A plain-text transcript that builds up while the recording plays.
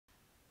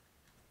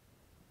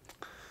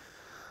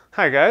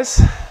Hi guys.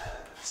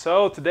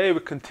 So today we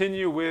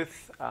continue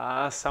with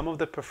some of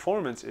the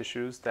performance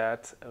issues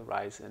that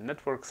arise in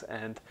networks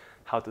and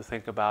how to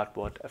think about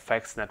what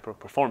affects network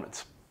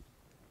performance.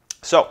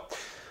 So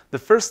the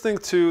first thing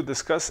to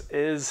discuss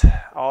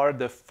are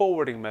the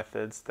forwarding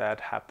methods that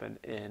happen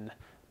in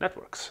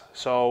networks.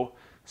 So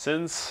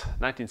since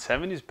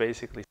 1970s,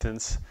 basically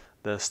since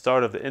the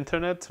start of the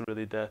internet,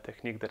 really the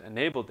technique that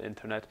enabled the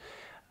internet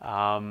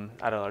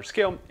at a large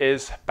scale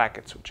is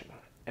packet switching.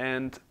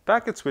 And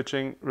packet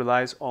switching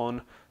relies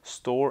on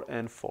store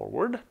and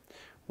forward,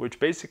 which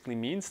basically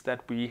means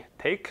that we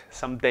take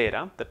some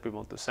data that we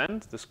want to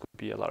send. This could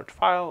be a large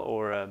file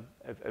or a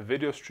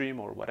video stream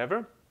or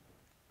whatever.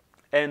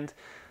 And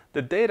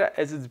the data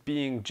as it's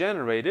being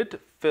generated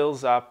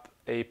fills up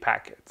a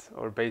packet,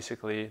 or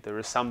basically there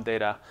is some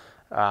data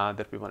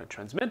that we want to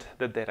transmit.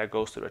 The data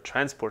goes to the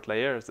transport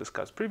layer as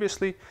discussed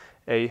previously.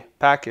 A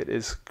packet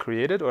is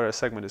created or a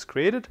segment is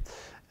created,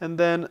 and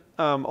then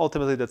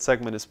ultimately that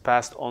segment is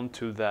passed on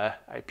to the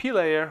IP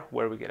layer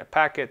where we get a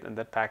packet, and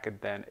that packet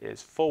then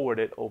is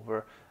forwarded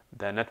over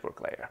the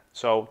network layer.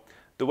 So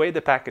the way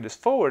the packet is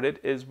forwarded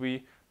is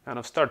we kind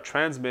of start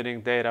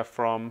transmitting data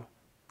from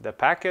the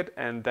packet,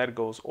 and that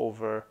goes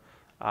over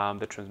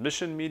the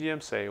transmission medium,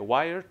 say a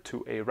wire,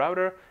 to a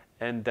router,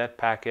 and that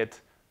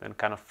packet then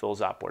kind of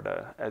fills up,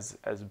 or as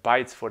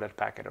bytes for that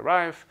packet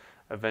arrive,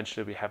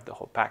 eventually we have the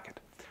whole packet.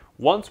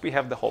 Once we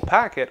have the whole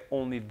packet,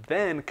 only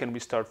then can we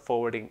start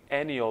forwarding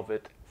any of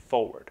it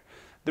forward.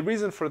 The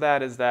reason for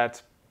that is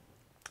that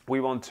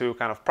we want to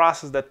kind of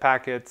process that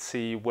packet,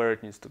 see where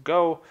it needs to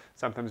go.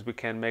 Sometimes we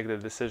can make the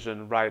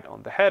decision right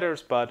on the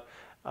headers, but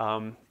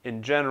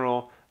in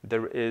general,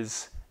 there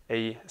is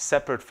a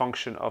separate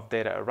function of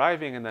data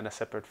arriving and then a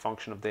separate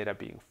function of data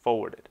being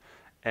forwarded.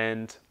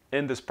 And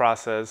in this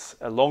process,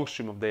 a long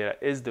stream of data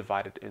is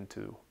divided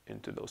into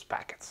those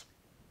packets.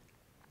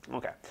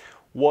 Okay,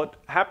 what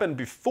happened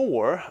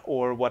before,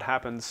 or what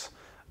happens,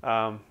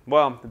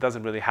 well, it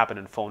doesn't really happen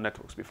in phone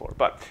networks before,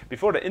 but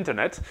before the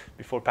internet,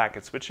 before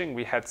packet switching,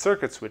 we had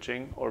circuit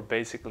switching, or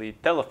basically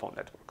telephone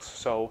networks.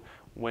 So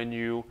when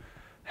you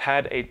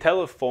had a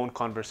telephone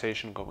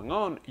conversation going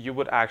on, you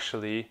would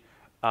actually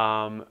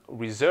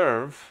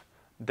reserve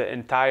the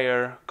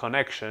entire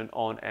connection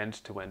on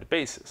end-to-end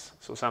basis.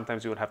 So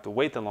sometimes you would have to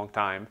wait a long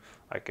time,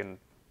 like in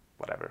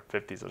whatever,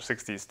 50s or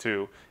 60s,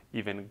 to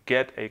even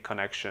get a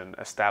connection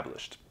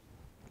established,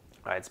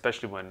 right?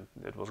 Especially when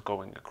it was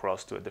going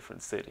across to a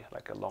different city,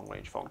 like a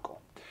long-range phone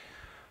call.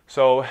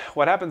 So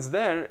what happens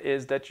there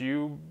is that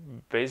you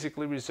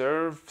basically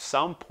reserve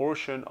some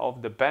portion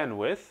of the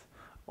bandwidth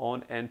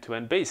on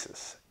end-to-end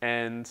basis.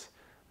 And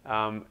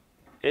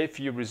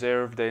if you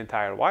reserve the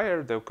entire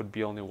wire, there could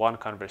be only one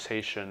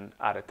conversation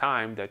at a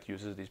time that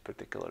uses these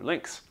particular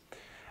links.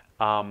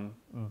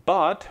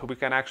 But we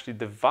can actually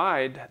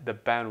divide the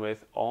bandwidth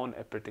on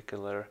a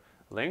particular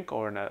link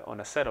or on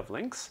a set of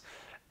links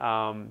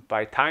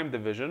by time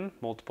division,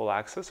 multiple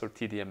access, or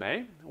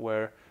TDMA,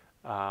 where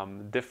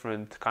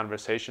different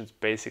conversations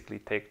basically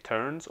take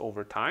turns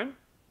over time,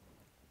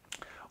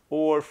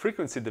 or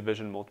frequency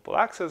division, multiple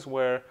access,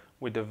 where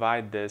we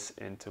divide this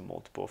into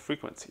multiple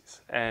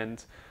frequencies.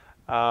 And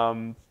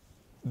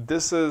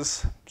this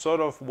is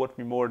sort of what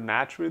we more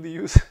naturally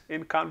use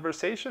in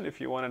conversation. If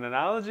you want an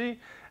analogy,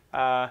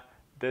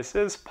 this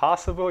is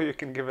possible. You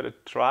can give it a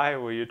try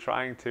where you're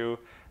trying to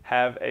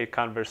have a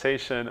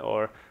conversation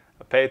or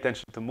pay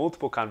attention to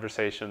multiple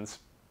conversations.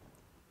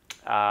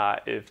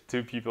 If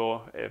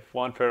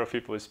one pair of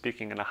people is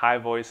speaking in a high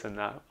voice and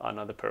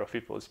another pair of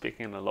people is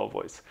speaking in a low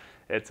voice.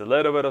 It's a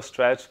little bit of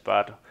stretch,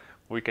 but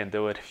we can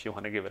do it if you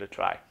want to give it a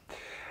try.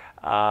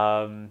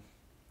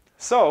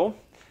 So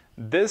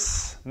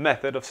this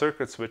method of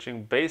circuit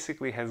switching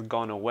basically has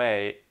gone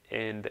away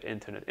in the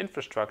internet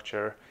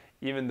infrastructure,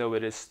 even though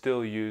it is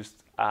still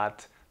used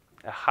at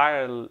a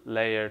higher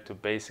layer to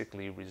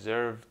basically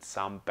reserve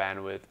some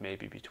bandwidth,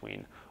 maybe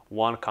between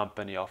one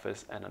company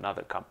office and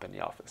another company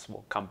office.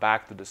 We'll come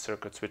back to the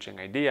circuit switching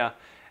idea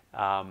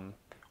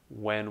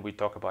when we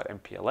talk about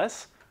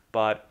MPLS,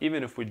 but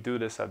even if we do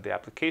this at the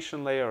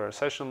application layer or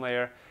session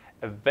layer,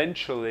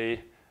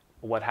 eventually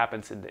what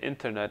happens in the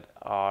internet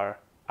are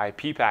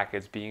IP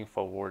packets being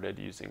forwarded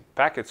using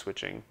packet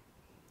switching,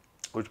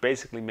 which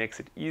basically makes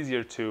it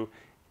easier to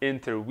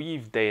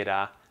interweave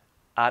data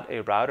at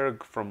a router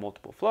from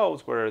multiple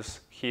flows,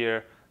 whereas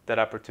here that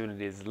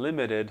opportunity is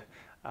limited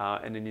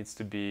and it needs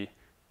to be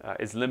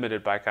is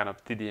limited by kind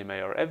of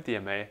TDMA or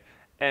FDMA,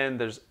 and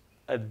there's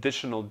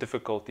additional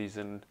difficulties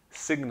in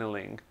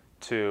signaling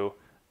to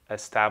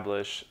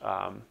establish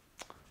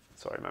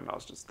sorry, my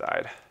mouse just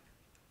died.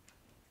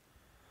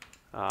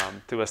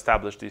 To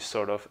establish these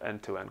sort of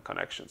end-to-end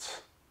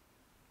connections.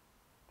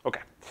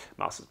 Okay,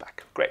 mouse is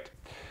back. Great.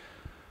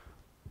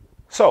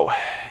 So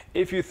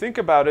if you think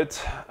about it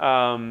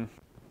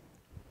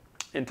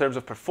in terms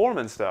of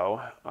performance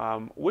though,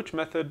 which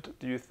method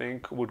do you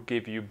think would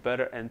give you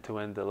better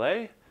end-to-end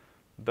delay,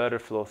 better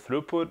flow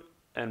throughput,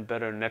 and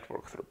better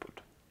network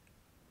throughput?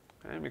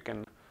 Okay, we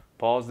can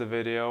pause the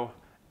video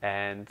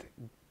and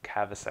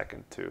have a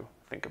second to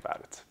think about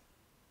it.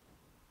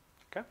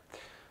 Okay,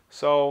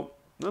 so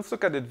let's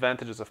look at the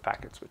advantages of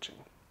packet switching.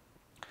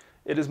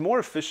 It is more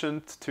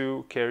efficient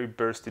to carry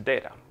bursty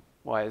data.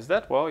 Why is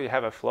that? Well, you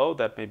have a flow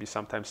that maybe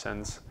sometimes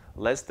sends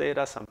less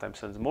data, sometimes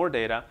sends more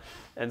data.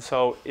 And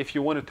so if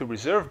you wanted to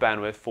reserve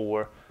bandwidth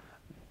for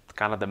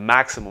kind of the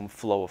maximum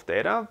flow of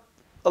data,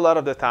 a lot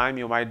of the time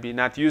you might be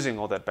not using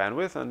all that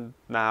bandwidth. And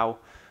now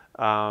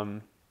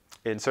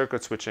in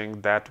circuit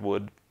switching, that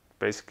would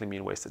basically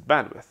mean wasted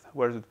bandwidth.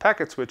 Whereas with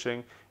packet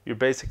switching, you're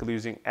basically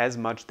using as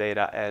much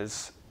data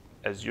as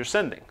you're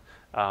sending.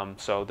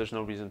 So there's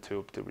no reason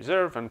to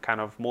reserve, and kind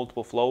of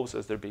multiple flows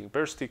as they're being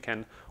bursty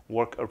can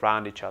work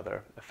around each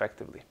other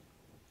effectively.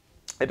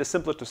 It is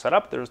simpler to set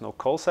up. There is no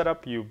call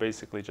setup. You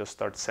basically just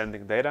start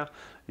sending data.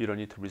 You don't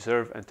need to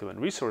reserve end-to-end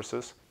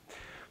resources.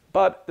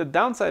 But the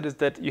downside is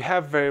that you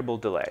have variable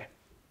delay.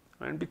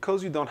 Right?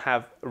 Because you don't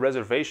have a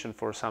reservation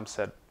for some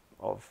set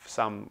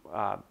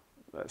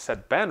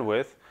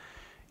bandwidth,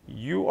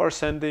 you are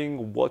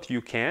sending what you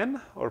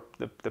can, or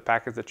the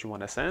packets that you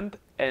want to send,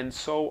 and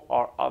so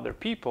are other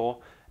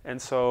people.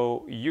 And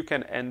so you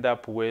can end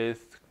up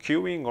with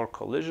queuing or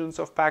collisions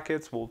of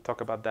packets. We'll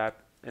talk about that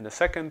in a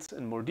second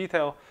in more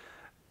detail,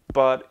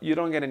 but you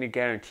don't get any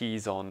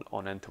guarantees on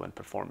end-to-end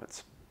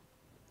performance.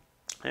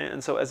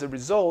 And so as a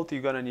result,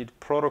 you're going to need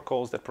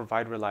protocols that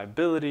provide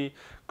reliability,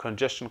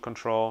 congestion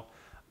control,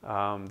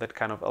 that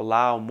kind of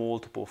allow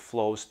multiple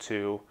flows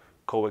to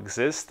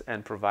coexist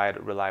and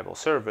provide reliable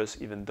service,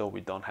 even though we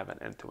don't have an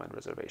end-to-end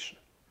reservation.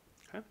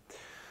 Okay? On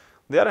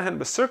the other hand,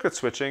 with circuit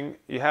switching,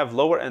 you have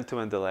lower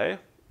end-to-end delay.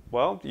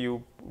 Well,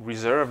 you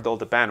reserved all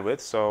the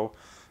bandwidth, so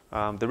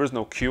there is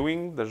no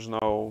queuing, there's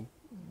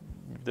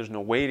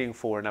no waiting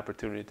for an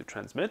opportunity to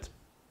transmit.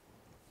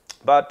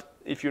 But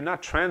if you're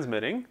not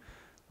transmitting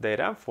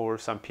data for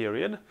some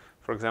period,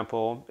 for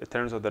example, it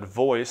turns out that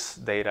voice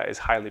data is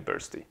highly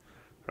bursty,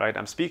 right?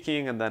 I'm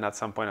speaking and then at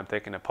some point I'm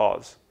taking a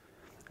pause.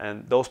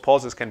 And those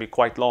pauses can be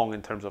quite long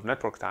in terms of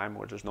network time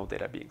where there's no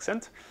data being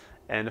sent.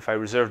 And if I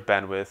reserved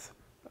bandwidth,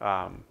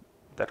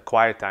 that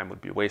quiet time would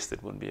be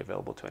wasted, wouldn't be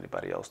available to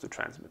anybody else to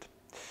transmit.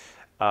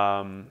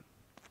 And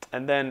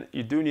then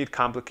you do need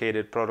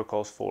complicated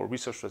protocols for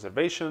resource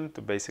reservation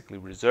to basically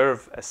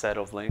reserve a set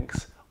of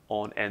links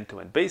on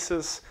end-to-end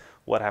basis.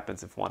 What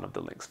happens if one of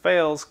the links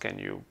fails? Can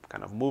you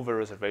kind of move a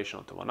reservation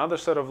onto another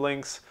set of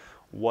links?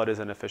 What is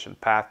an efficient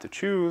path to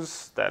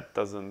choose that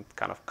doesn't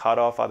kind of cut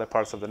off other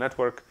parts of the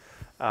network?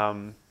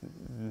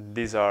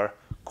 These are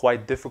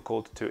quite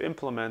difficult to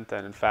implement,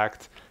 and in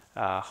fact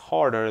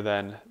harder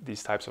than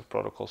these types of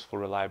protocols for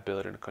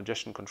reliability and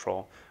congestion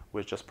control,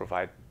 which just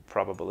provide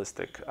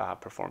probabilistic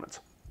performance.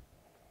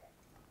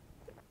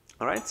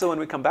 All right, so when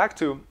we come back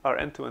to our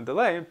end-to-end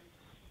delay,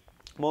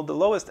 well, the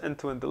lowest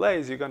end-to-end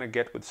delays you're going to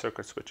get with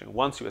circuit switching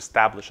once you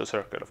establish a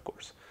circuit, of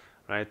course.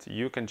 Right?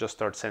 You can just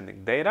start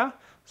sending data,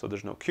 so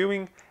there's no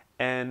queuing,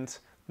 and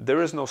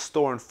there is no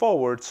store and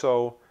forward,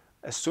 so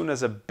as soon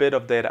as a bit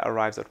of data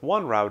arrives at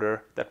one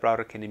router, that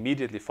router can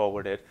immediately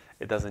forward it.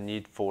 It doesn't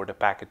need for the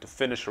packet to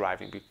finish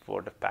arriving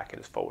before the packet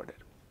is forwarded.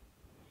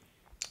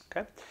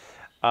 Okay.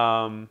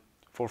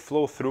 For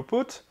flow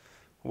throughput,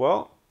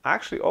 well,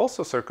 actually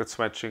also circuit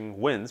switching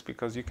wins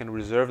because you can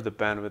reserve the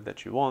bandwidth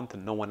that you want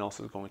and no one else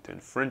is going to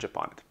infringe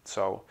upon it.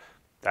 So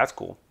that's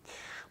cool.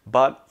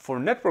 But for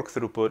network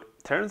throughput,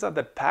 it turns out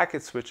that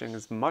packet switching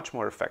is much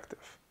more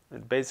effective.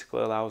 It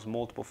basically allows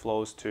multiple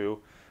flows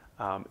to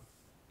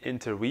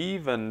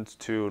interweave and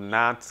to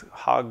not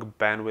hog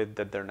bandwidth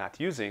that they're not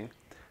using.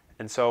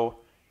 And so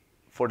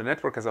for the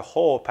network as a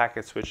whole,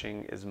 packet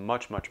switching is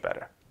much, much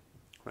better,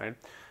 right?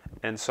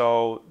 And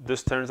so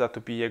this turns out to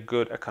be a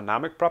good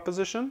economic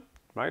proposition,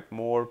 right?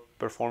 More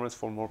performance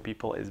for more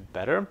people is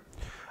better.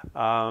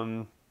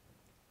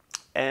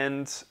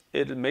 And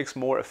it makes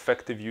more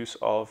effective use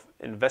of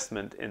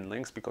investment in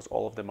links because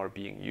all of them are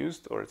being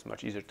used, or it's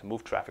much easier to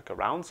move traffic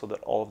around so that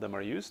all of them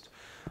are used.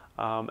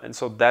 And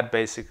so that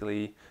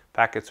basically,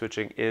 packet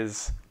switching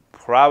is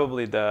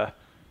probably the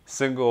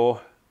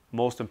single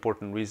most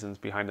important reasons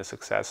behind the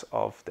success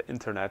of the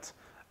internet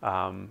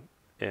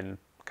in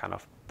kind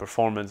of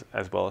performance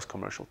as well as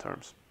commercial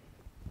terms.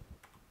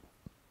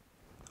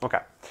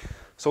 Okay,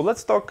 so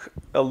let's talk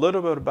a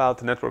little bit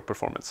about network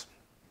performance.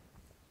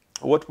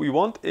 What we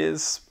want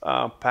is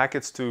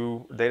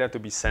data to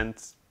be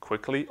sent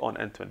quickly on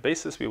end-to-end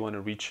basis. We want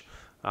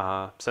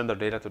to send our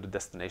data to the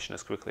destination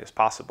as quickly as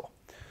possible.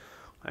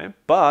 Right?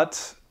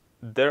 But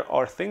there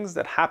are things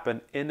that happen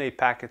in a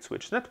packet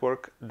switch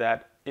network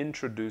that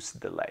introduce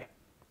delay.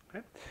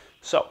 Right?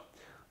 So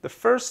the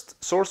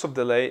first source of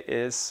delay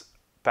is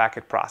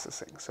packet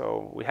processing.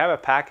 So we have a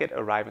packet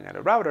arriving at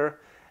a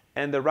router,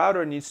 and the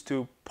router needs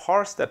to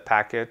parse that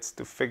packet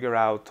to figure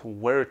out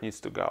where it needs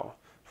to go.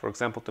 For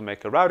example, to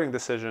make a routing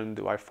decision,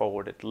 do I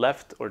forward it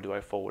left or do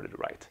I forward it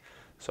right?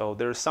 So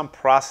there is some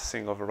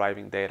processing of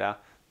arriving data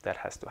that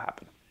has to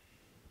happen.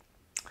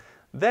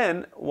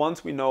 Then,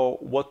 once we know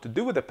what to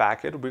do with the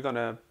packet,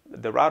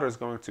 the router is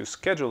going to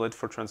schedule it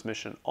for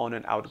transmission on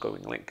an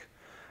outgoing link.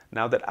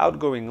 Now, that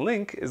outgoing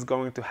link is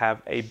going to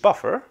have a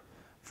buffer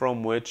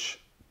from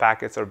which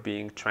packets are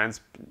being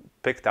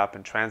picked up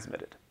and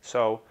transmitted.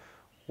 So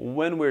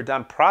when we're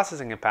done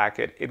processing a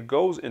packet, it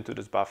goes into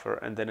this buffer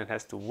and then it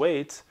has to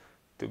wait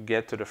to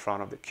get to the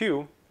front of the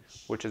queue,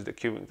 which is the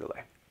queuing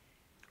delay.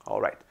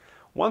 All right.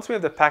 Once we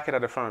have the packet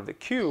at the front of the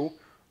queue,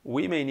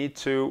 we may need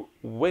to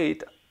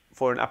wait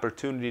for an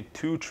opportunity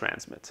to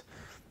transmit.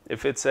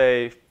 If it's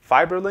a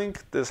fiber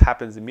link, this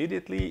happens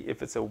immediately.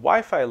 If it's a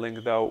Wi-Fi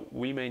link, though,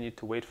 we may need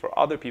to wait for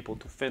other people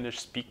to finish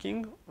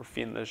speaking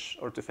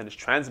or to finish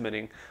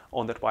transmitting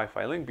on that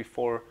Wi-Fi link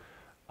before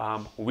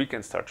we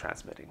can start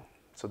transmitting.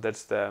 So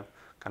that's the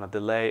kind of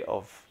delay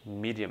of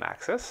medium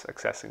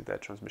accessing the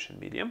transmission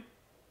medium.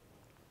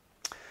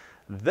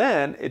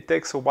 Then it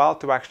takes a while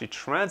to actually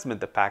transmit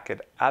the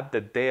packet at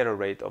the data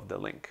rate of the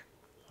link.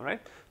 All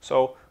right.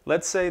 So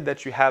let's say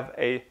that you have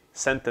a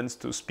sentence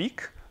to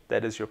speak,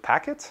 that is your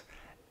packet,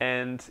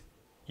 and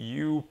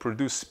you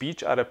produce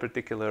speech at a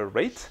particular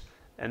rate.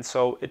 And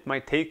so it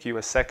might take you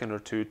a second or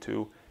two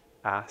to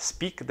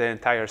speak the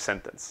entire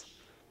sentence.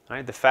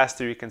 Right? The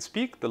faster you can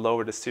speak, the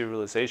lower the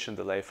serialization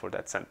delay for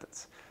that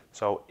sentence.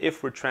 So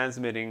if we're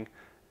transmitting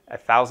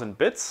 1,000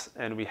 bits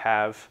and we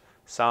have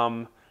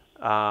some,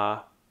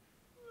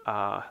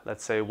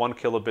 let's say 1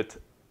 kilobit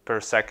per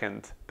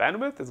second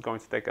bandwidth, it's going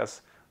to take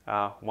us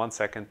 1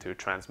 second to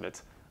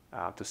transmit,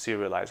 to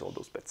serialize all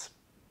those bits.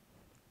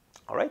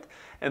 All right,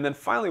 and then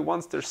finally,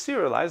 once they're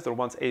serialized, or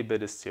once a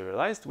bit is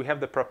serialized, we have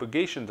the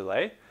propagation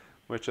delay,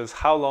 which is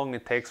how long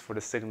it takes for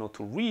the signal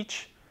to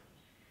reach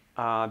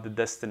the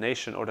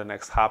destination or the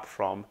next hop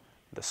from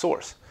the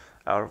source,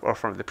 or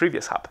from the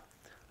previous hop.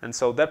 And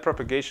so that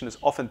propagation is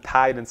often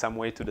tied in some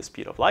way to the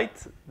speed of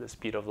light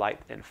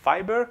in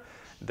fiber,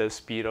 the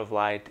speed of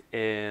light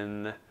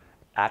in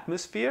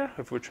atmosphere,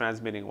 if we're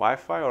transmitting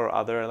Wi-Fi or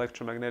other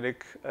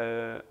electromagnetic,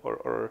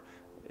 or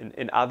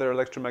in other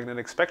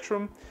electromagnetic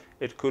spectrum.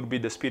 It could be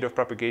the speed of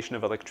propagation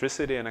of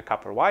electricity in a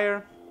copper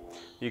wire.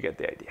 You get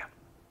the idea.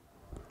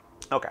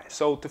 Okay,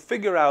 so to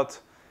figure out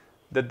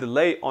the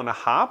delay on a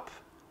hop,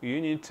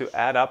 you need to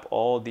add up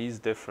all these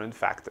different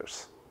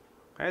factors.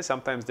 Okay,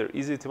 sometimes they're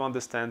easy to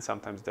understand,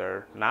 sometimes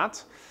they're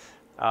not.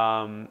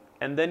 And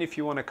then if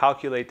you want to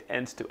calculate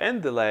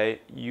end-to-end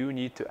delay, you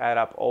need to add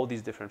up all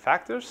these different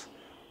factors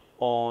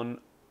on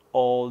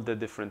all the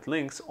different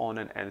links on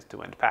an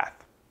end-to-end path.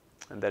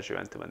 And that's your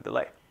end-to-end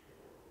delay.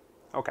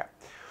 Okay.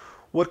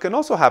 What can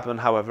also happen,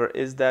 however,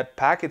 is that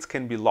packets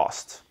can be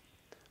lost,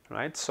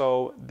 right?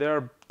 So there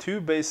are two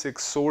basic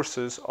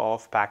sources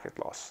of packet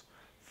loss.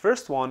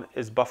 First one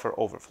is buffer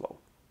overflow.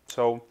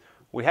 So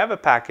we have a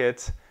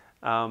packet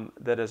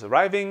that is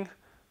arriving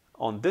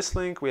on this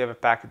link. We have a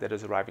packet that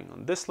is arriving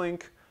on this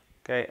link,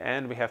 okay?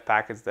 And we have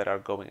packets that are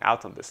going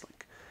out on this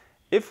link.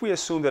 If we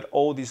assume that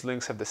all these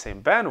links have the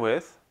same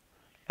bandwidth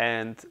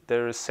and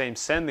there is same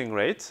sending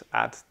rate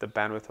at the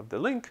bandwidth of the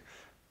link,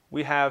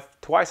 we have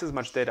twice as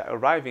much data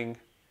arriving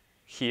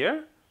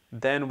here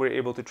than we're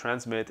able to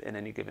transmit in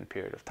any given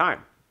period of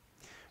time.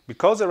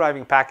 Because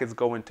arriving packets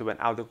go into an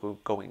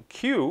outgoing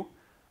queue,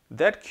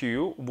 that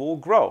queue will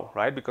grow,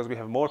 right? Because we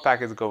have more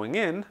packets going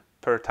in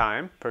per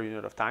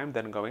unit of time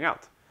than going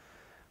out.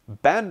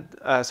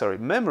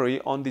 Memory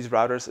on these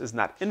routers is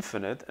not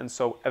infinite, and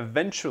so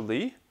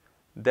eventually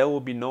there will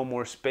be no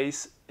more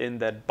space in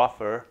that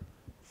buffer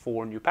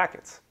for new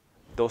packets.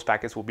 Those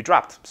packets will be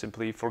dropped,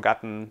 simply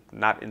forgotten,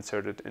 not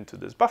inserted into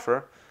this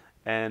buffer,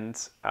 and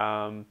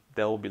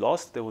they will be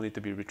lost. They will need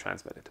to be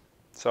retransmitted.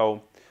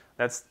 So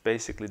that's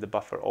basically the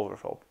buffer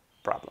overflow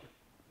problem.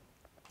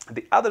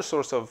 The other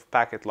source of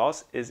packet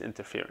loss is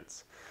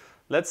interference.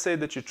 Let's say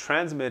that you're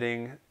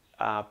transmitting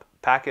a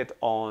packet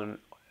on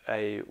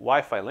a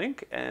Wi-Fi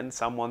link and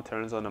someone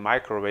turns on a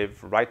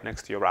microwave right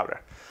next to your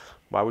router.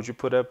 Why would you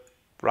put a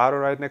router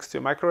right next to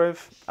a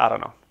microwave? I don't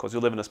know, because you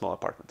live in a small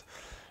apartment.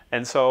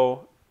 And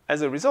so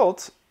as a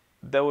result,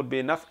 there would be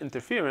enough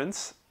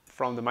interference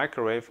from the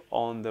microwave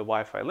on the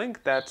Wi-Fi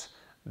link that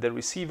the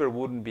receiver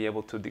wouldn't be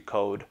able to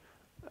decode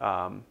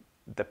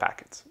the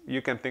packets.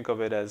 You can think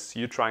of it as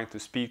you trying to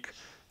speak,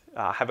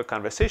 have a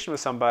conversation with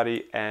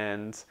somebody,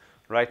 and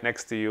right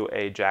next to you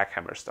a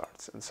jackhammer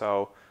starts. And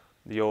so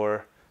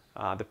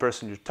the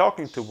person you're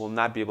talking to will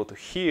not be able to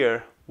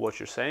hear what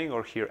you're saying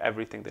or hear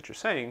everything that you're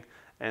saying,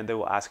 and they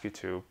will ask you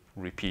to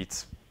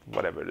repeat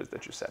whatever it is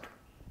that you said.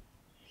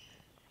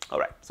 All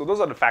right, so those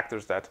are the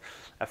factors that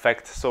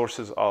affect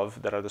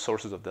that are the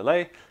sources of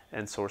delay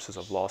and sources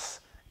of loss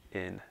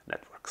in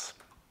networks.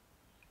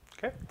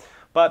 Okay,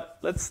 but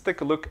let's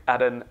take a look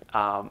at an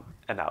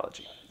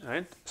analogy. All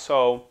right,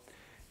 so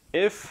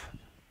if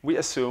we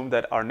assume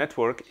that our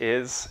network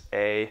is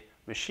a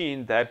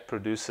machine that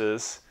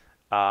produces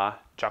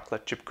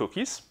chocolate chip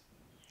cookies,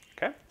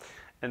 okay,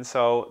 and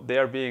so they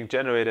are being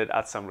generated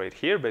at some rate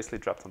here, basically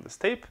dropped on this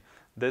tape.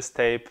 This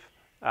tape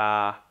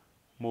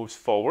moves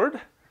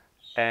forward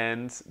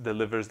and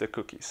delivers the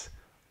cookies.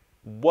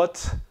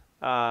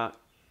 How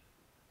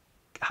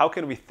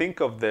can we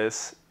think of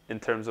this in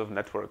terms of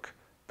network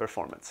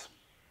performance?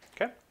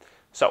 Okay,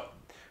 so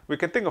we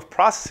can think of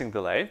processing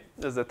delay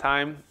as the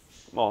time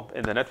well,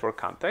 in the network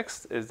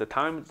context, is the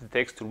time it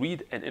takes to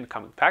read an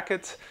incoming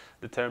packet,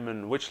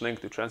 determine which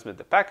link to transmit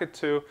the packet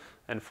to,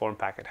 and form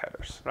packet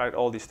headers, right?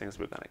 All these things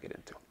we're going to get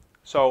into.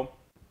 So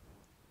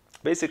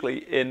basically,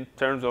 in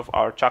terms of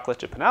our chocolate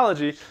chip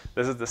analogy,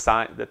 this is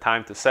the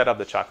time to set up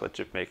the chocolate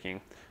chip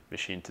making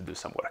machine to do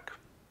some work.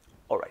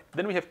 All right,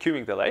 then we have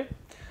queuing delay,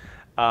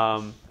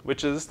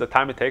 which is the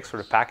time it takes for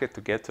the packet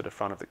to get to the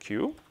front of the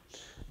queue.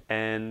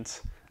 And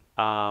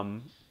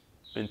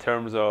in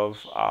terms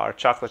of our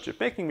chocolate chip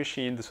making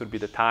machine, this would be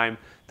the time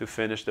to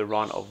finish the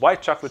run of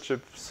white chocolate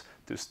chips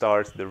to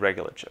start the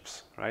regular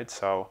chips, right?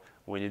 So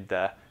we need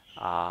the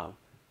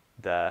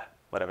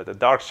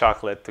dark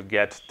chocolate to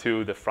get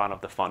to the front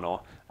of the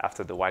funnel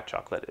after the white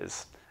chocolate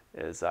is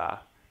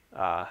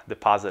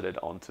deposited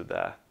onto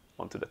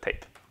the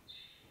tape.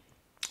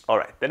 All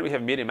right, then we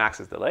have medium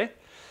access delay,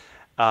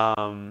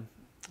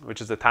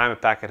 which is the time a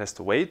packet has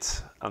to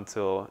wait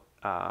until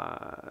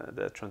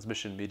the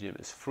transmission medium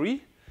is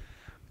free.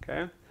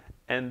 Okay,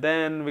 and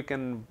then we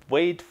can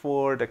wait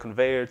for the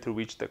conveyor to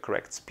reach the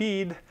correct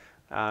speed.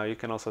 You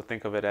can also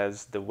think of it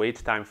as the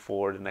wait time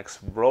for the next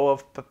row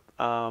of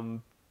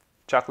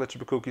chocolate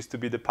chip cookies to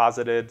be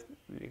deposited.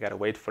 You got to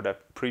wait for the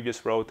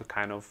previous row to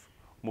kind of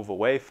move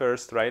away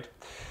first, right?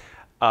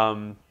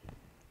 You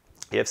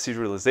have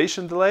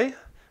serialization delay,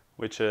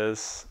 which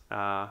is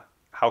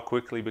how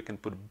quickly we can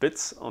put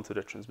bits onto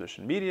the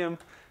transmission medium.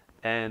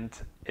 And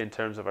in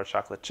terms of our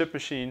chocolate chip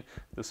machine,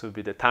 this would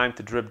be the time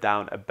to drip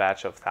down a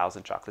batch of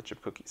 1,000 chocolate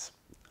chip cookies,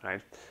 right?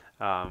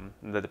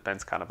 That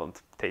depends kind of on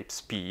tape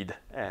speed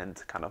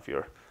and kind of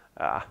your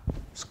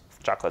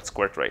chocolate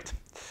squirt rate.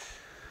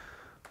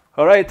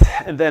 All right,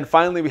 and then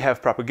finally we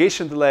have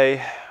propagation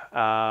delay,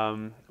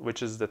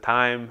 which is the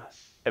time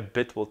a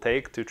bit will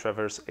take to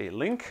traverse a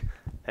link.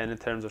 And in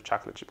terms of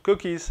chocolate chip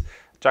cookies,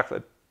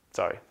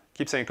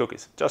 keep saying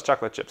cookies, just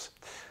chocolate chips.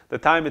 The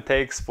time it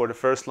takes for the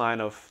first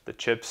line of the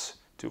chips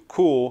to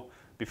cool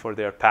before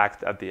they are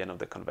packed at the end of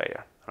the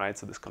conveyor, right?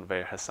 So this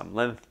conveyor has some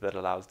length that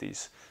allows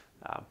these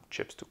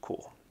chips to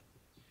cool.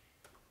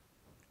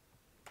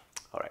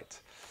 All right.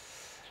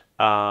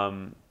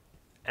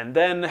 And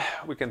then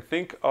we can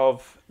think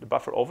of the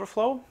buffer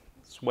overflow.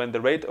 It's when the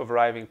rate of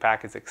arriving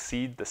packets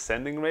exceed the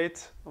sending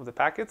rate of the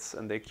packets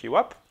and they queue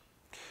up,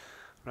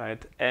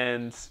 right?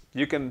 And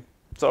you can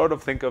sort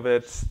of think of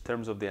it in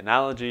terms of the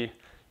analogy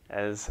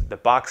as the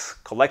box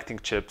collecting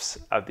chips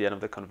at the end of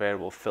the conveyor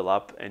will fill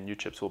up and new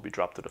chips will be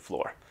dropped to the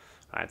floor,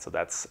 right? So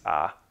that's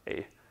a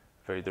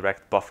very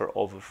direct buffer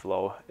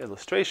overflow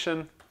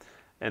illustration.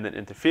 And then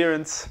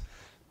interference,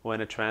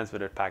 when a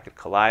transmitted packet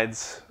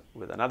collides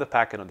with another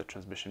packet on the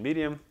transmission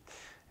medium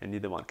and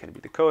neither one can be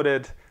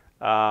decoded.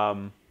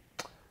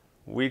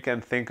 We can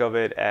think of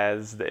it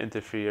as the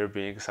interferer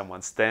being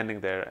someone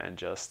standing there and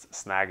just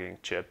snagging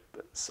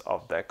chips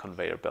of the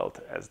conveyor belt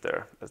as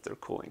they're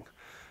cooling.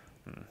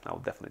 I'll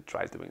definitely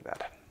try doing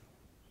that.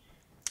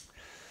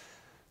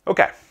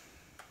 Okay,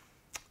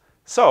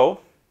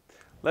 so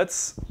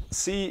let's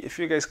see if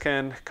you guys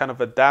can kind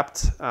of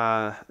adapt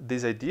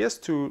these ideas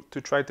to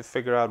try to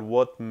figure out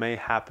what may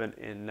happen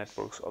in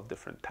networks of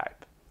different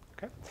type.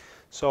 Okay,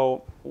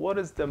 so what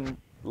is the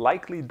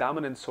likely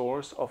dominant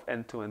source of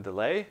end-to-end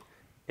delay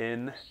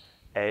in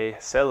a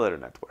cellular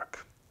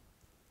network?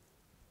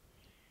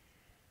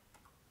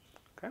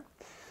 Okay.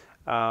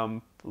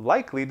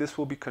 Likely this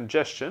will be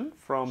congestion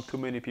from too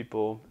many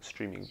people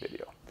streaming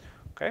video.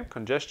 Okay,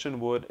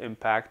 congestion would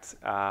impact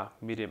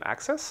medium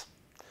access,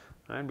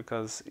 right?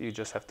 Because you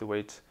just have to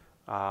wait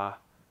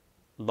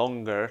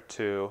longer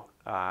to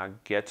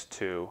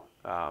get your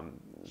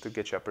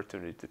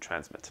opportunity to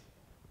transmit.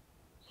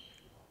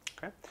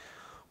 Okay,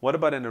 what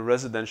about in a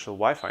residential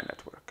Wi-Fi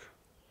network?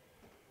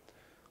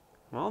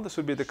 Well, this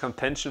would be the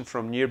contention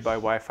from nearby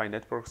Wi-Fi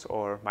networks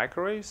or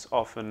microwaves.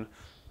 Often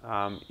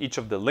each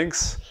of the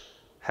links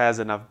has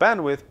enough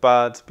bandwidth,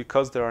 but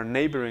because there are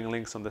neighboring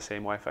links on the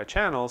same Wi-Fi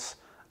channels,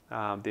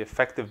 the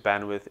effective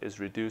bandwidth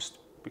is reduced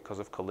because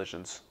of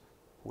collisions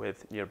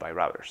with nearby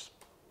routers.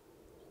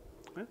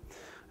 Okay.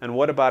 And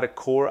what about a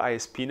core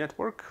ISP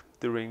network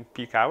during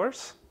peak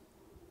hours?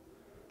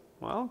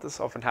 Well, this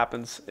often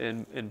happens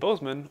in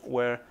Bozeman,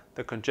 where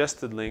the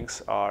congested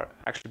links are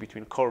actually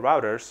between core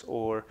routers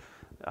or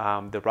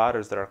the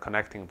routers that are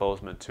connecting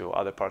Bozeman to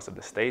other parts of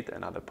the state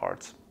and other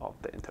parts of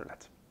the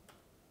internet.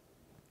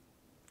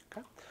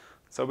 Okay.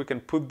 So we can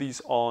put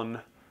these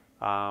on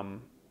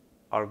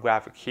our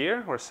graphic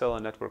here, where cellular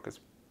network is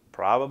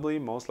probably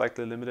most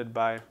likely limited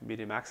by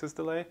medium access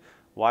delay.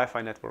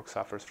 Wi-Fi network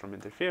suffers from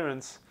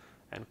interference,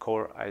 and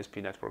core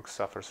ISP network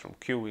suffers from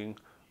queuing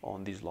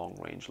on these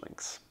long-range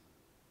links.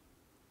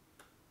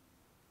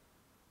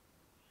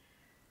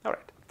 All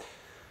right.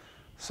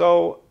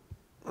 So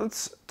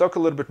let's talk a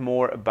little bit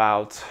more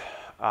about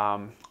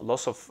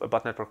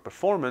about network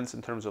performance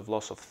in terms of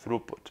loss of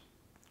throughput.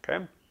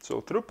 Okay.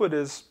 So throughput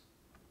is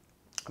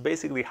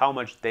basically how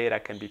much data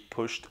can be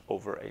pushed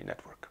over a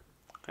network.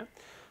 Okay.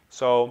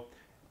 So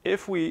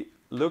if we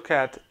look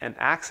at an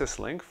access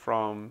link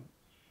from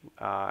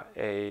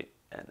an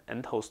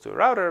end host to a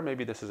router,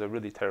 maybe this is a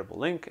really terrible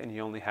link and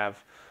you only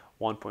have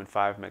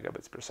 1.5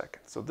 megabits per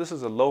second. So this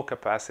is a low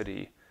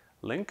capacity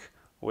link,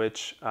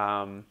 which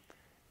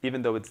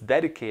even though it's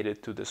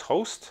dedicated to this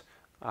host,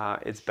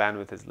 its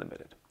bandwidth is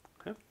limited.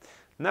 Okay?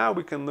 Now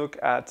we can look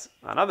at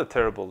another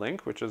terrible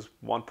link, which is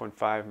 1.5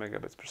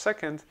 megabits per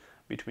second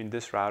between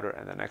this router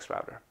and the next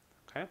router.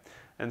 Okay?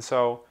 And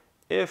so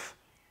if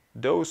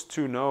those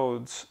two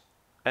nodes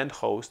and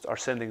host are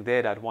sending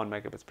data at 1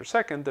 megabits per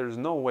second, there's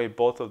no way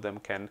both of them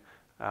can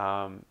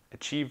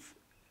achieve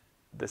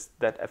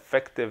that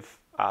effective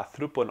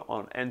throughput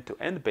on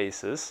end-to-end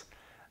basis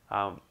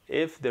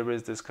if there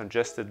is this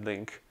congested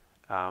link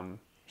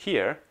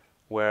here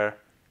where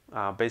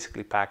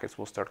basically packets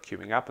will start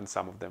queuing up and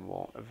some of them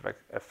will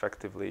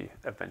effectively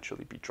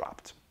eventually be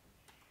dropped.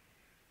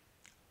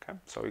 Okay,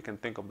 so you can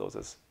think of those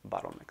as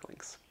bottleneck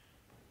links.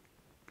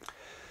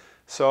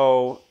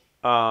 So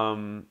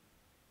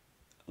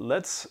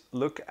let's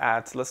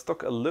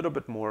talk a little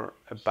bit more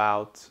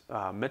about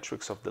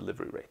metrics of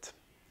delivery rate.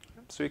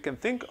 So you can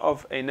think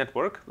of a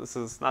network. This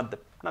is not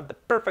the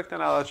perfect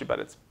analogy, but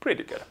it's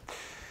pretty good.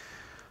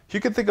 You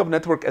can think of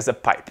network as a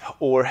pipe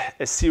or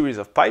a series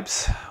of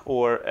pipes,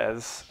 or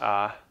as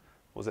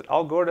was it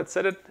Al Gore that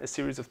said it? A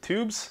series of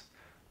tubes.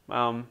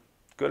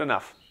 Good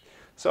enough.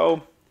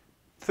 So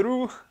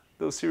through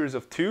those series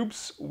of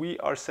tubes, we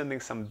are sending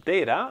some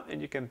data,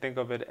 and you can think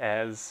of it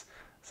as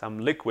some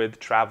liquid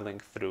traveling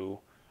through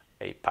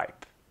a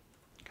pipe.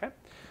 Okay,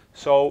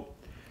 so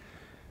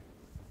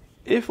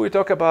if we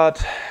talk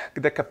about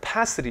the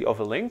capacity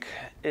of a link,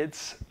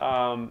 it's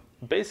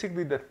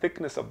basically the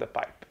thickness of the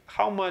pipe.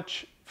 How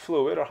much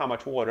fluid or how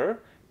much water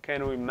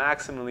can we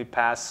maximally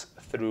pass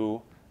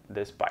through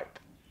this pipe?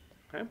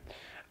 Okay.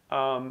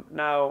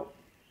 Now,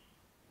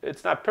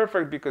 it's not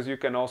perfect because you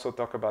can also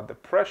talk about the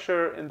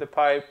pressure in the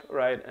pipe,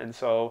 right? And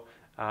so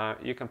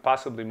you can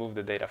possibly move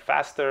the data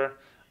faster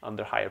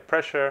under higher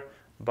pressure,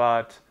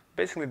 but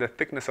basically the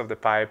thickness of the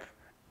pipe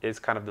is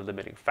kind of the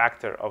limiting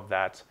factor of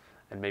that,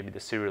 and maybe the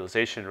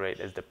serialization rate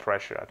is the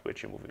pressure at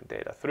which you're moving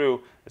data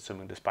through,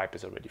 assuming this pipe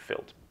is already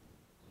filled.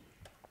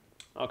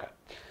 Okay,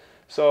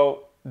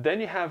 so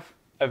then you have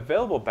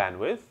available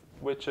bandwidth,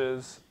 which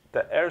is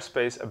the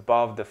airspace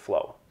above the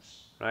flow,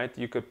 right?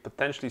 You could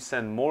potentially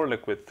send more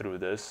liquid through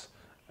this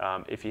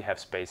if you have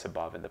space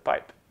above in the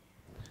pipe.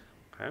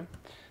 Okay.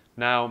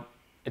 Now,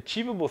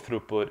 achievable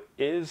throughput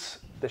is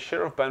the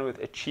share of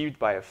bandwidth achieved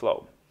by a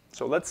flow.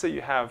 So let's say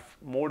you have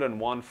more than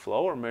one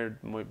flow, or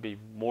maybe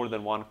more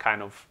than one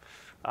kind of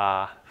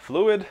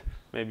fluid.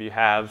 Maybe you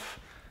have,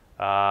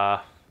 I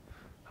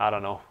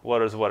don't know,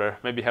 water's water.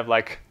 Maybe you have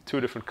like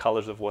 2 different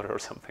colors of water or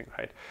something,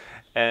 right?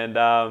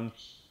 And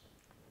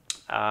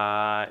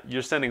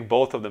you're sending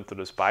both of them through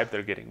this pipe.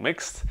 They're getting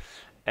mixed.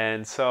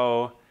 And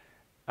so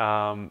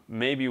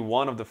maybe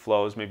one of the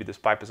flows, maybe this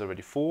pipe is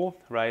already full,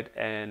 right?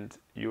 And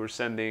you're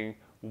sending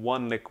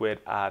one liquid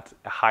at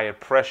a higher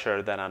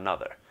pressure than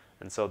another.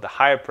 And so the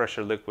higher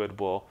pressure liquid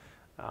will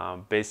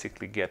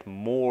basically get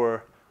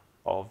more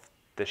of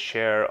the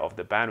share of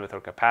the bandwidth or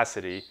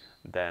capacity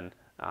than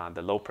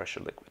the low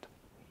pressure liquid.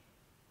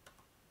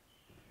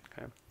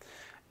 Okay.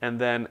 And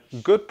then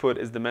goodput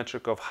is the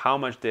metric of how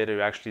much data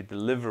you're actually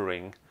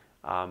delivering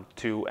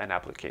to an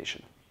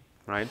application,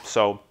 right?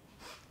 So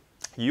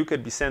you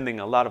could be sending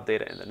a lot of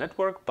data in the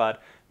network,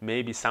 but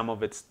maybe some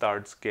of it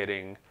starts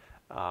getting,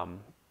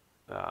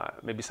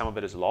 maybe some of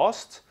it is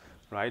lost,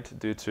 right,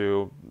 due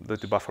to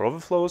buffer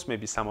overflows.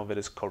 Maybe some of it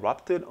is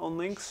corrupted on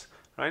links,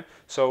 right?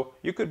 So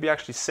you could be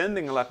actually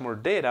sending a lot more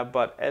data,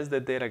 but as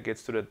the data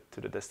gets to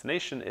the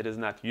destination, it is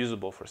not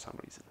usable for some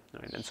reason,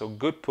 right? And so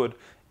goodput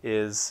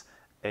is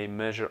a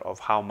measure of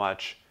how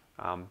much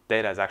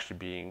data is actually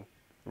being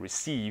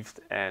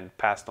received and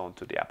passed on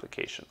to the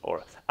application,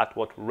 or at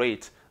what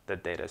rate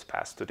that data is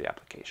passed to the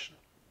application.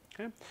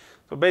 Okay?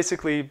 So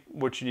basically,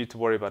 what you need to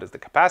worry about is the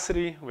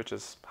capacity, which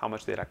is how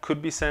much data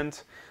could be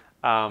sent.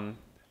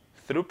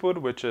 Throughput,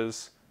 which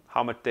is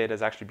how much data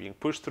is actually being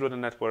pushed through the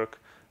network,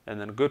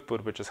 and then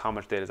goodput, which is how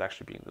much data is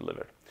actually being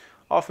delivered.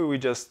 Often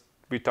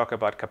we talk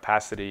about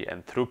capacity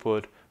and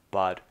throughput,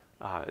 but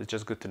it's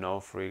just good to know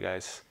for you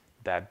guys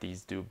that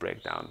these do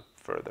break down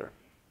further.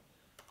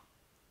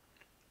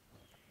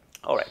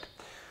 All right,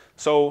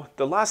 so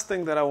the last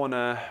thing that I want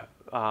to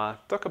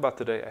talk about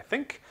today, I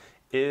think,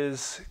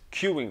 is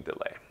queuing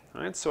delay.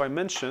 Right? So I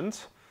mentioned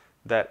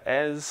that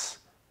as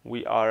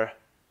we are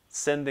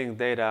sending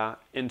data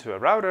into a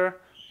router,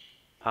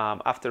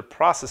 after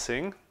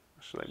processing,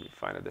 actually let me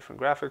find a different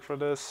graphic for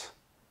this.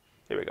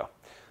 Here we go.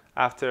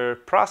 After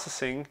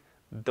processing,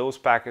 those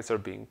packets are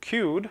being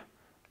queued,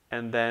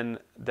 and then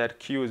that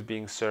queue is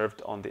being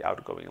served on the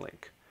outgoing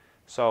link.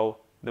 So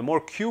the more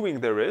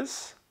queuing there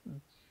is,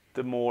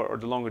 the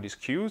longer these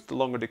queues, the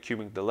longer the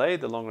queuing delay,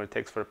 the longer it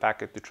takes for a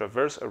packet to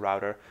traverse a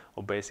router,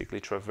 or basically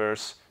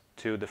traverse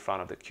to the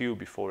front of the queue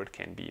before it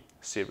can be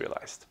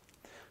serialized.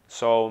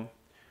 So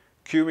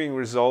queuing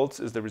results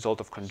is the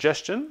result of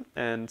congestion,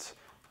 and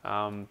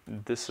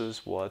this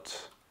is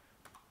what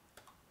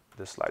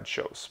this slide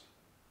shows.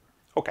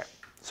 Okay,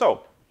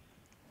 so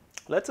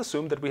let's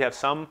assume that we have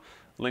some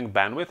link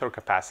bandwidth or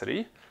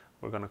capacity.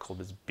 We're going to call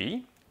this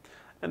B.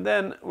 And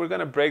then we're going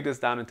to break this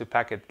down into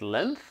packet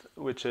length,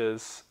 which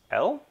is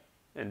L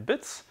in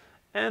bits,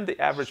 and the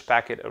average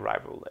packet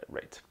arrival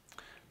rate.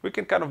 We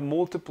can kind of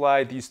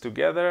multiply these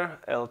together,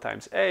 L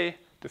times A,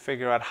 to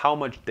figure out how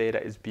much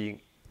data is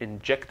being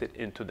injected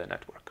into the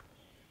network,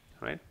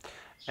 right?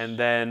 And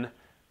then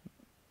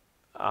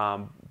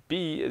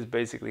B is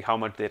basically how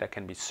much data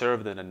can be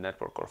served in a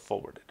network or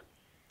forwarded.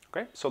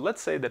 Okay, so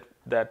let's say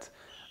that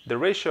the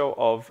ratio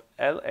of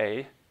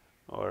LA,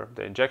 or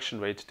the injection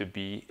rate, to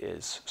B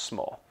is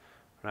small,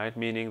 right?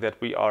 Meaning that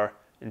we are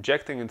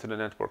injecting into the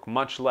network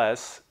much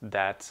less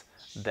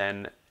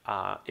than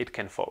it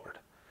can forward,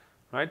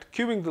 right?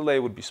 Queuing delay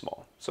would be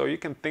small. So you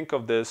can think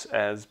of this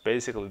as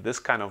basically this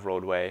kind of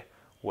roadway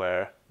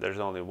where there's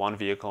only one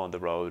vehicle on the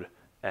road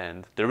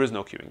and there is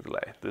no queuing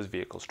delay. This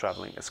vehicle is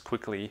traveling as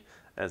quickly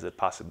as it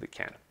possibly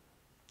can.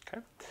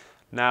 Okay.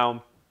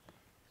 Now,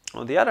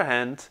 on the other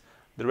hand,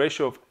 the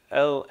ratio of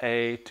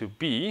LA to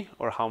B,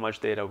 or how much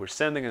data we're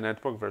sending a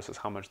network versus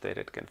how much data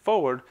it can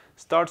forward,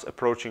 starts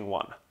approaching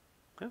 1.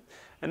 Okay.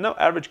 And now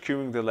average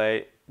queuing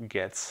delay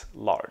gets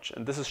large,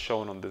 and this is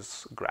shown on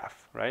this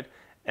graph, right?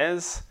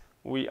 As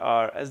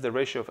the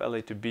ratio of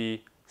LA to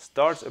B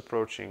starts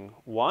approaching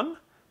 1,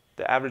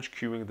 the average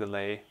queuing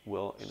delay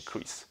will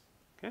increase.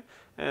 Okay?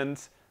 And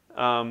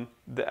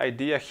the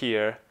idea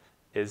here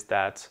is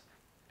that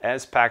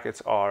as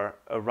packets are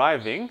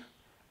arriving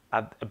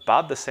at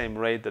about the same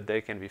rate that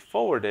they can be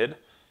forwarded,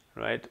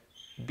 right?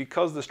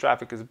 Because this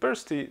traffic is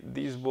bursty,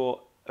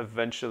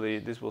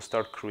 this will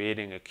start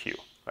creating a queue,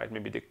 right?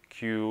 Maybe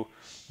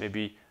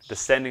the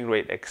sending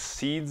rate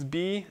exceeds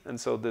B, and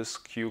so this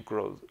queue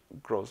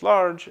grows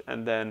large,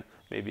 and then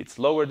maybe it's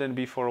lower than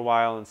B for a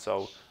while, and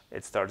so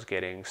it starts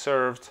getting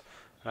served,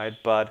 right?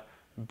 But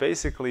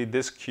basically,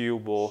 this queue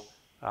will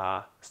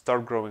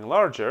start growing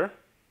larger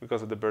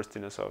because of the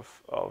burstiness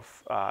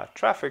of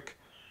traffic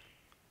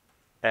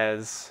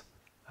as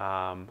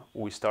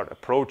we start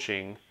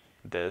approaching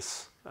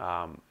this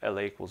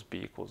LA equals B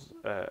equals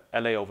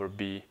LA over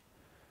B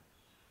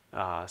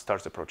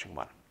starts approaching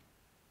 1.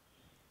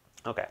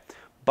 Okay,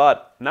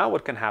 but now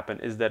what can happen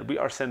is that we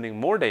are sending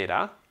more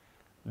data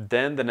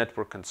than the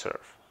network can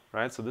serve,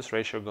 right? So this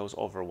ratio goes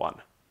over 1,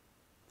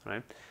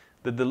 right?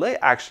 The delay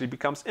actually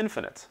becomes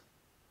infinite,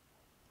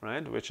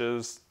 right? Which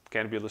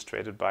can be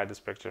illustrated by this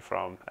picture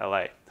from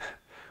LA.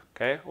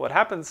 Okay, what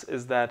happens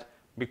is that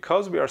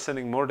because we are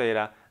sending more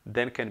data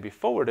than can be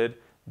forwarded,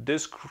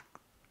 this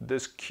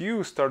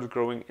queue starts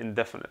growing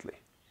indefinitely,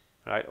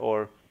 right?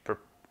 Or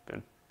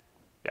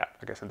yeah,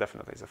 I guess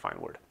indefinitely is a fine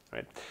word,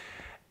 right?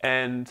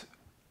 And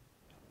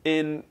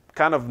in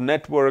kind of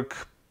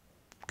network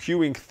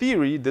queuing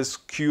theory, this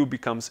queue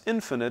becomes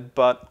infinite,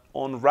 but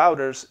on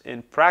routers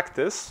in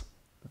practice,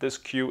 this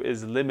queue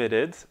is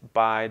limited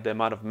by the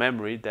amount of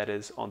memory that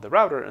is on the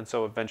router, and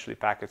so eventually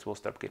packets will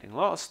start getting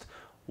lost,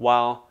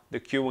 while the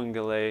queuing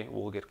delay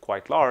will get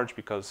quite large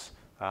because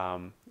a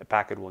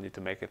packet will need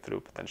to make it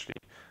through potentially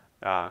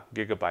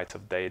gigabytes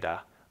of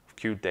data, of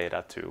queued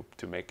data,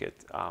 to make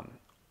it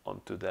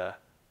onto the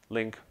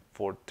link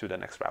to the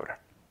next router.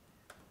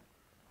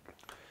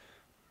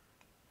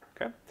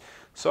 Okay,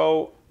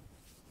 so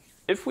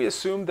if we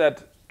assume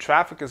that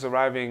traffic is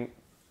arriving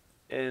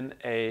in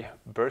a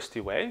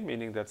bursty way,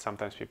 meaning that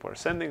sometimes people are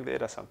sending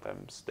data,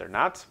 sometimes they're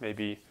not.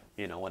 Maybe,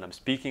 when I'm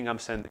speaking, I'm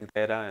sending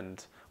data,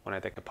 and when I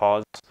take a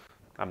pause,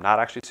 I'm not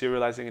actually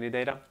serializing any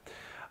data.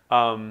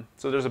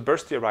 So there's a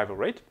bursty arrival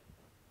rate.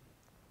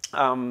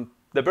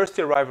 The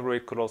bursty arrival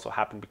rate could also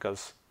happen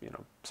because,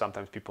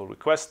 sometimes people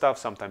request stuff,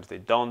 sometimes they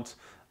don't.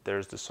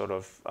 There's this sort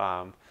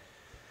of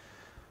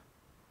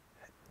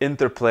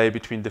interplay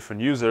between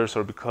different users,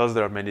 or because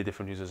there are many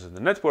different users in the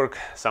network,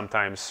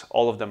 sometimes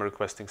all of them are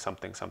requesting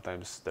something,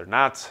 sometimes they're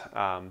not.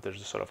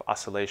 There's a sort of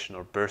oscillation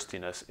or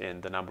burstiness in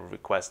the number of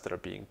requests that are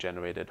being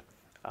generated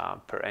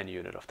per any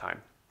unit of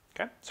time.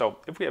 Okay, so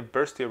if we have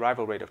bursty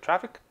arrival rate of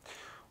traffic,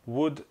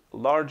 would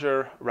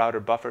larger router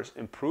buffers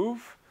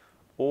improve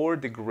or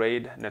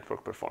degrade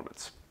network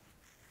performance?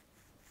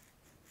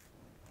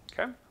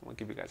 Okay, I'll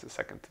give you guys a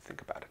second to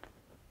think about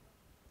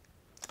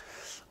it.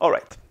 All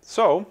right,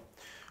 so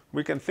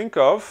we can think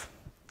of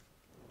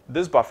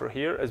this buffer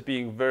here as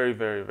being very,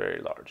 very,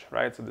 very large,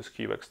 right? So this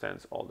queue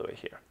extends all the way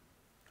here,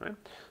 right?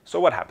 So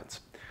what happens?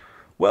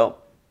 Well,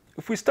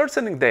 if we start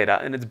sending data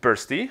and it's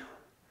bursty,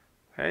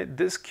 okay,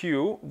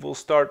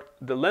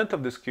 the length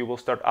of this queue will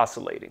start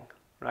oscillating,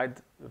 right?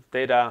 If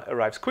data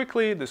arrives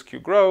quickly, this queue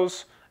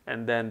grows,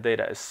 and then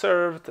data is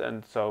served,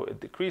 and so it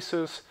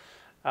decreases.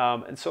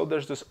 And so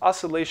there's this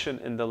oscillation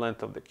in the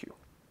length of the queue.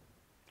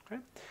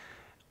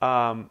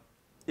 Okay?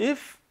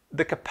 If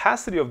the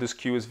capacity of this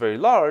queue is very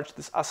large,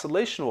 this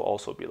oscillation will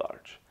also be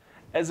large.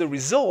 As a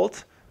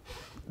result,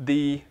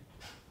 the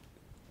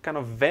kind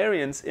of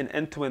variance in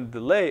end-to-end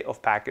delay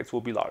of packets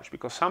will be large,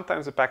 because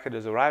sometimes a packet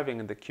is arriving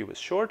and the queue is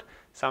short,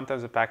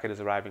 sometimes a packet is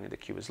arriving and the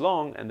queue is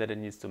long, and then it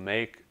needs to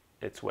make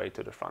its way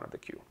to the front of the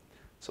queue.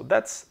 So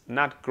that's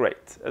not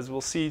great. As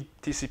we'll see,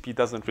 TCP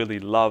doesn't really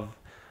love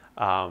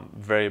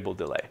variable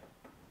delay.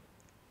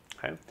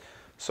 Okay?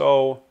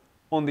 So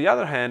On the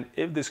other hand,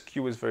 if this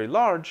queue is very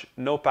large,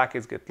 no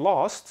packets get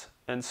lost,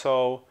 and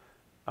so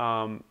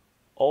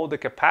all the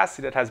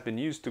capacity that has been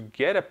used to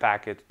get a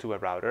packet to a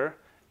router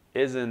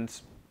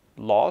isn't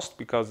lost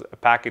because a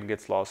packet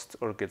gets lost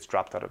or gets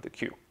dropped out of the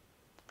queue.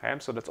 Okay,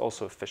 so that's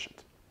also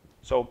efficient.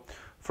 So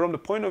from the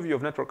point of view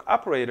of network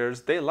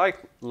operators, they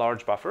like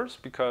large buffers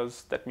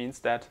because that means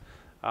that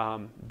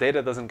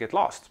data doesn't get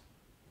lost.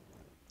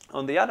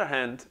 On the other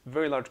hand,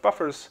 very large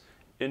buffers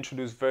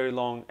introduce very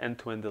long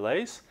end-to-end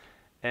delays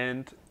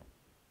and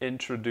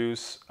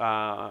introduce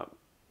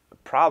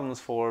problems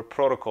for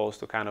protocols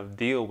to kind of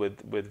deal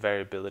with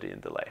variability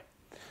and delay.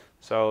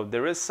 So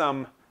there is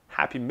some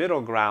happy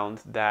middle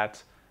ground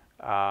that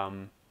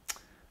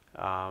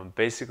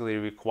basically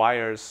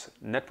requires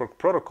network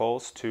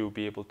protocols to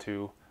be able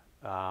to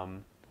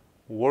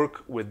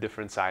work with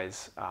different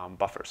size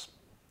buffers.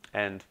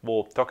 And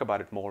we'll talk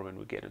about it more when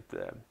we get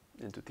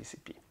into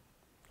TCP.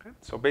 Okay?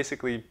 So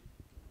basically,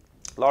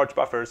 large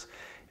buffers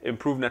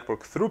improve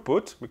network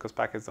throughput because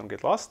packets don't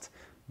get lost,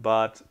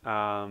 but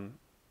kind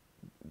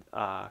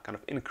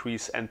of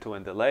increase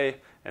end-to-end delay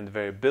and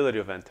variability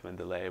of end-to-end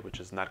delay, which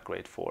is not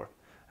great for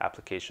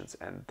applications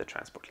and the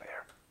transport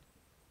layer.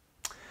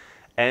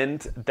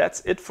 And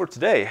that's it for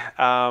today.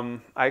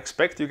 I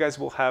expect you guys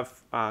will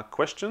have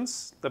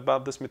questions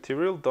about this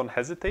material. Don't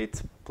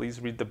hesitate. Please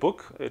read the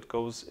book. It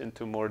goes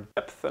into more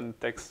depth and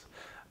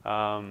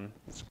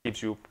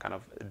gives you kind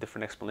of a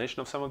different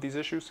explanation of some of these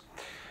issues.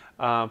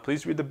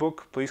 Please read the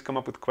book. Please come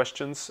up with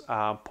questions.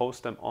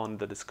 Post them on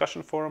the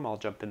discussion forum. I'll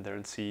jump in there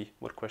and see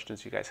what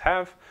questions you guys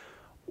have.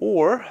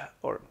 Or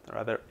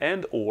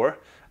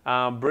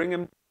bring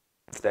them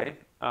today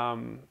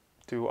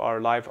to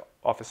our live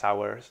office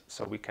hours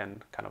so we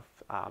can kind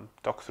of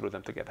talk through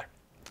them together.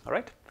 All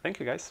right. Thank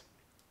you, guys.